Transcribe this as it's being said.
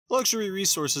Luxury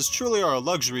resources truly are a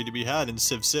luxury to be had in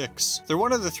Civ 6. They're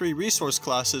one of the 3 resource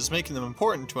classes, making them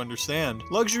important to understand.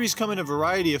 Luxuries come in a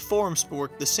variety of forms but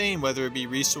work the same, whether it be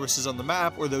resources on the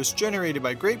map or those generated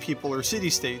by great people or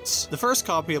city-states. The first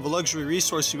copy of a luxury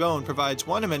resource you own provides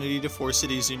one amenity to 4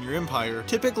 cities in your empire,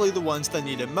 typically the ones that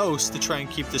need it most to try and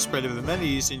keep the spread of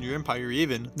amenities in your empire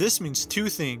even. This means 2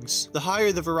 things. The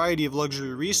higher the variety of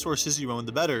luxury resources you own,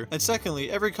 the better. And secondly,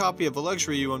 every copy of a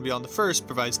luxury you own beyond the first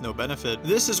provides no benefit.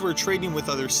 This is where trading with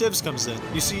other civs comes in.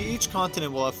 You see, each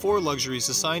continent will have 4 luxuries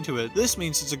assigned to it. This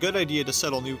means it's a good idea to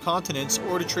settle new continents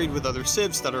or to trade with other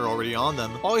civs that are already on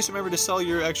them. Always remember to sell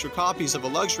your extra copies of a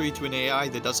luxury to an AI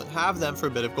that doesn't have them for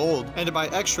a bit of gold, and to buy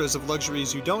extras of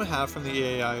luxuries you don't have from the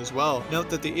AI as well.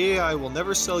 Note that the AI will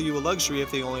never sell you a luxury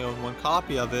if they only own 1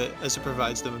 copy of it, as it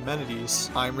provides them amenities.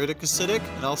 I'm Ridic,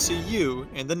 and I'll see you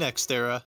in the next era.